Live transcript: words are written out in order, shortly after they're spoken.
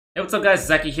Hey, what's up guys,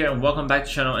 Zackie here and welcome back to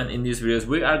the channel. And in these videos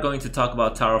we are going to talk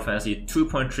about Tower of Fantasy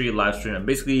 2.3 live stream and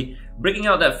basically breaking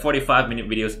out that 45-minute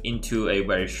videos into a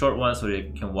very short one so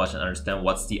you can watch and understand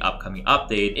what's the upcoming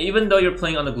update, even though you're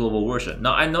playing on the global version.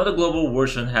 Now I know the global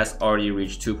version has already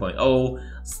reached 2.0,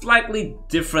 slightly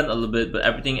different a little bit, but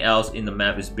everything else in the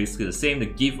map is basically the same. The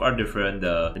GIF are different,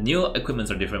 the new equipments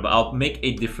are different, but I'll make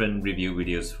a different review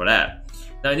videos for that.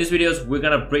 Now in these videos, we're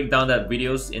gonna break down that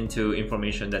videos into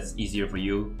information that's easier for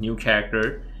you, new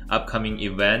character, upcoming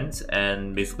event,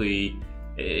 and basically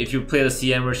if you play the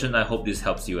CN version, I hope this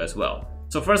helps you as well.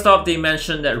 So first off, they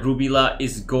mentioned that Rubila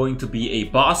is going to be a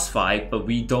boss fight, but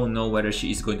we don't know whether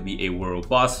she is going to be a world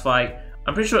boss fight.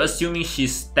 I'm pretty sure assuming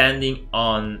she's standing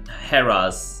on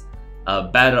Hera's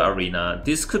battle arena,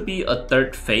 this could be a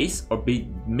third phase, or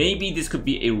maybe this could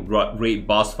be a raid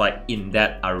boss fight in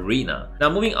that arena. Now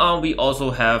moving on, we also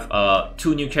have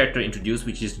two new characters introduced,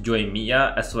 which is Joy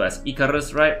Miya as well as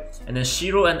Icarus, right? And then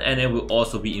Shiro and Ene will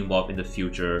also be involved in the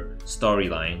future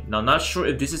storyline. Now not sure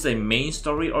if this is a main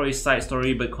story or a side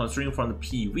story, but considering from the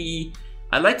PV,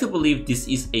 I like to believe this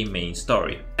is a main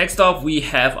story. Next off, we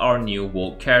have our new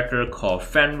Wolf character called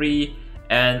Fenri,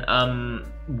 and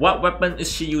what weapon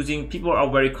is she using? People are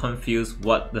very confused.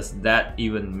 What does that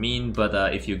even mean?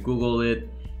 But if you Google it,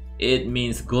 it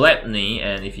means gluttony.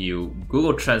 And if you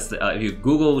Google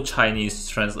Chinese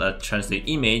translate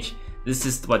image, this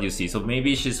is what you see. So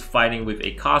maybe she's fighting with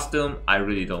a costume. I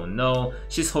really don't know.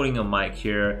 She's holding a mic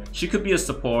here. She could be a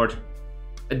support.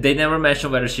 They never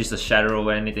mention whether she's a shadow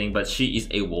or anything, but she is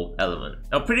a wolf element.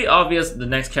 Now pretty obvious, the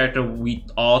next character we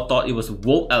all thought it was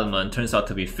wolf element turns out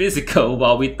to be physical,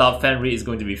 while we thought Fenri is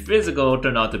going to be physical,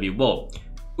 turned out to be wolf.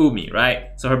 Umi, right?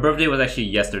 So her birthday was actually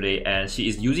yesterday and she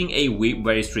is using a whip,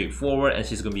 very straightforward, and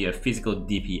she's going to be a physical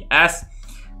DPS.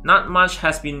 Not much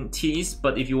has been teased,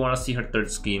 but if you want to see her third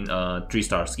skin,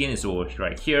 3-star skin is over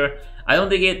right here. I don't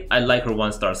dig it. I like her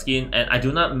 1-star skin, and I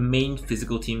do not main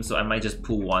physical team, so I might just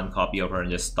pull one copy of her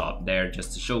and just stop there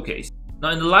just to showcase. Now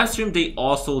in the live stream, they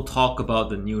also talk about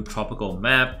the new tropical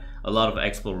map, a lot of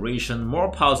exploration, more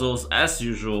puzzles as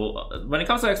usual. When it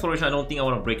comes to exploration, I don't think I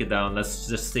want to break it down. Let's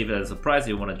just save it as a surprise. If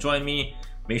you want to join me,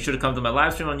 make sure to come to my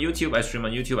live stream on YouTube. I stream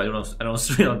on YouTube. I don't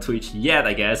stream on Twitch yet,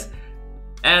 I guess.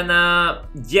 And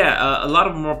yeah, a lot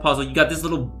of more puzzles. You got this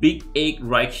little big egg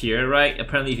right here, right?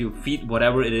 Apparently if you feed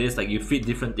whatever it is, like you feed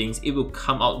different things, it will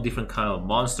come out different kind of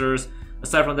monsters.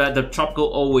 Aside from that, the tropical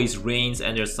always rains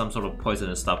and there's some sort of poison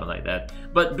and stuff like that.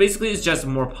 But basically it's just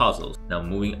more puzzles. Now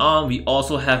moving on, we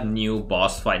also have new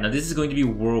boss fight. Now this is going to be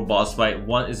world boss fight.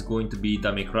 One is going to be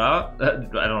Damikra,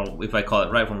 I don't know if I call it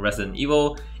right, from Resident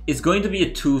Evil. It's going to be a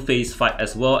 2-phase fight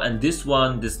as well, and this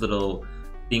one, this little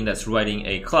thing that's riding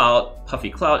a cloud, puffy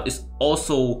cloud, is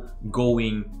also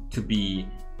going to be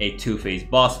a 2-phase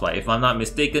boss fight, if I'm not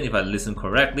mistaken, if I listen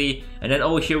correctly. And then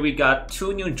over here we got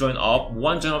two new joint op.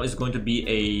 One joint op is going to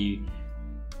be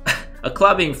a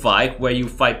clubbing fight where you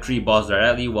fight 3 bosses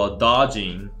directly while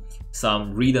dodging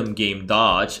some rhythm game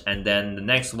dodge. And then the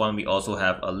next one, we also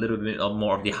have a little bit of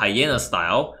more of the hyena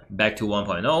style, back to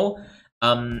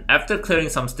 1.0. After clearing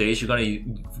some stage, you're gonna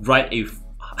ride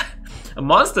a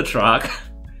monster truck.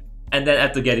 And then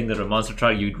after getting the monster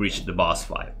truck, you reach the boss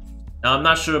fight. Now I'm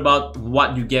not sure about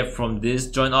what you get from this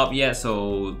joint op yet,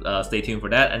 so stay tuned for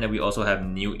that. And then we also have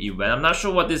new event. I'm not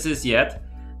sure what this is yet,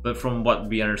 but from what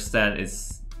we understand,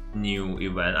 it's new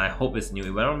event. I hope it's new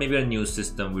event, or maybe a new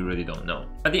system, we really don't know.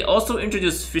 And they also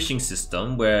introduced fishing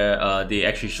system where they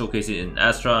actually showcase it in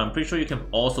Astra. I'm pretty sure you can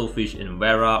also fish in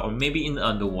Vera or maybe in the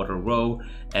underwater row,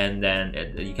 and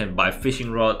then you can buy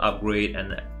fishing rod, upgrade,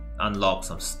 and unlock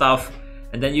some stuff.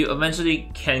 And then you eventually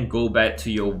can go back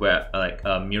to your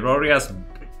Miroria's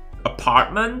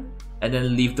apartment and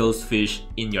then leave those fish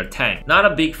in your tank. Not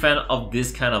a big fan of this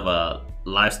kind of a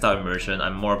lifestyle immersion.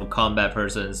 I'm more of a combat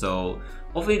person, so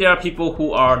hopefully there are people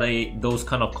who are those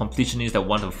kind of completionists that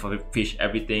want to fish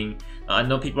everything. I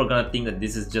know people are gonna think that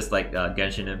this is just like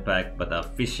Genshin Impact,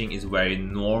 but fishing is very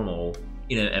normal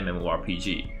in an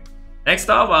MMORPG.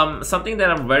 Next off, something that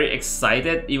I'm very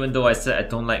excited, even though I said I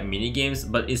don't like mini games,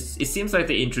 but it seems like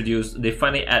they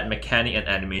finally add mechanic and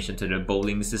animation to the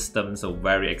bowling system, so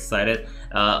very excited.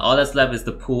 All that's left is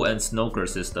the pool and snooker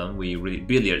system,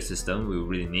 billiard system, we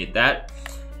really need that.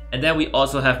 And then we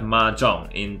also have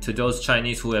Mahjong. To those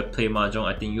Chinese who have played Mahjong,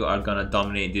 I think you are gonna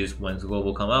dominate this when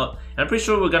global come out. And I'm pretty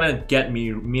sure we're gonna get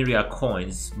Miria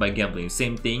coins by gambling.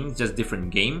 Same thing, just different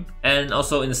game. And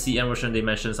also in the CN version, they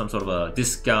mentioned some sort of a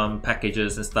discount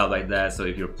packages and stuff like that. So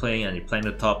if you're playing and you're planning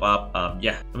to top up,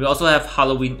 yeah. And we also have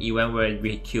Halloween event where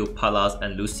we kill Palas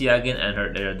and Lucia again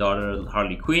and their daughter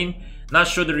Harley Quinn. Not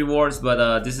sure the rewards,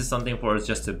 but this is something for us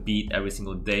just to beat every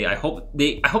single day. I hope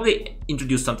they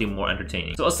introduce something more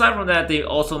entertaining. So aside from that, they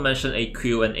also mentioned a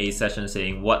Q&A session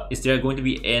saying, what is there going to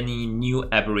be any new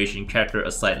aberration character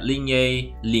aside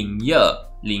Lingyue,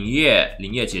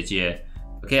姐姐?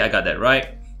 Okay, I got that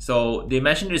right. So they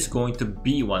mentioned there's going to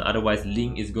be one, otherwise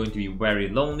Ling is going to be very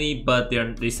lonely, but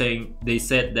they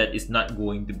said that it's not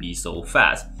going to be so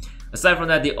fast. Aside from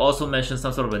that, they also mentioned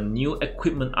some sort of a new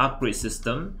equipment upgrade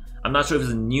system. I'm not sure if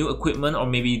it's a new equipment or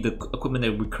maybe the equipment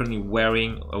that we're currently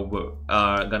wearing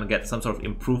are gonna get some sort of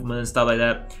improvement and stuff like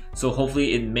that. So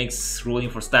hopefully it makes rolling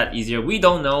for stat easier. We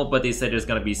don't know, but they said there's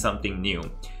gonna be something new.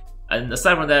 And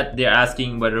aside from that, they're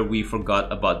asking whether we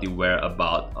forgot about the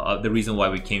whereabout, the reason why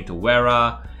we came to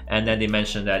Wera. And then they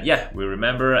mentioned that, yeah, we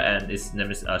remember, and its name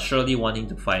is Shirley wanting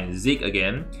to find Zeke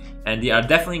again. And they are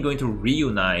definitely going to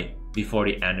reunite before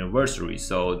the anniversary.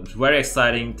 So it's very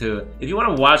exciting to, if you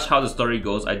want to watch how the story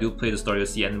goes, I do play the story of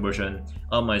CN version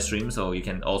on my stream, so you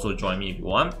can also join me if you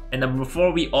want. And then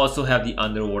before, we also have the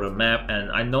underwater map, and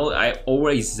I know I over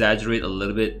exaggerate a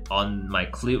little bit on my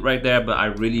clip right there, but I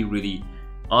really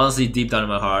honestly, deep down in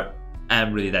my heart,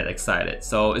 I'm really that excited.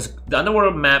 So the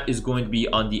underwater map is going to be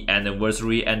on the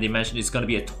anniversary, and they mentioned it's going to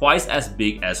be twice as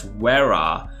big as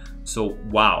Wera. So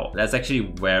wow, that's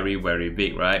actually very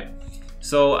big, right?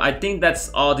 So I think that's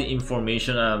all the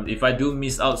information. If I do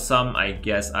miss out some, I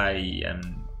guess I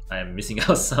am missing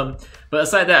out some. But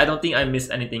aside that, I don't think I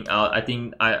missed anything out. I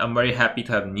think I'm very happy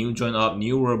to have new join up,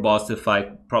 new world boss to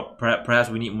fight. Perhaps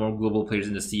we need more global players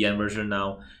in the CN version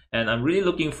now. And I'm really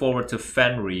looking forward to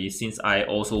Fenrir, since I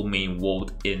also main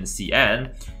Wold in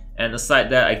CN. And aside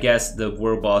that, I guess the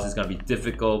world boss is gonna be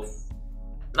difficult.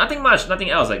 Nothing much,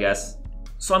 nothing else, I guess.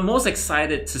 So I'm most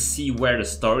excited to see where the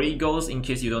story goes. In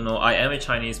case you don't know, I am a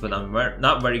Chinese, but I'm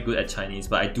not very good at Chinese,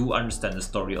 but I do understand the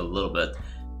story a little bit.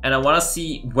 And I want to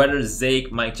see whether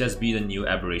Zeke might just be the new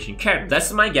aberration character.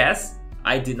 That's my guess.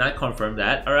 I did not confirm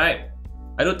that, alright?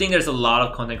 I don't think there's a lot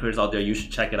of content creators out there. You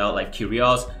should check it out, like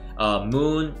Curios,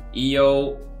 Moon,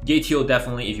 EO, Gatio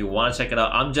definitely if you want to check it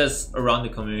out. I'm just around the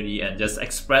community and just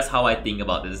express how I think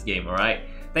about this game, alright?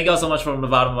 Thank you all so much from the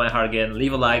bottom of my heart again.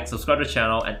 Leave a like, subscribe to the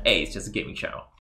channel, and hey, it's just a gaming channel.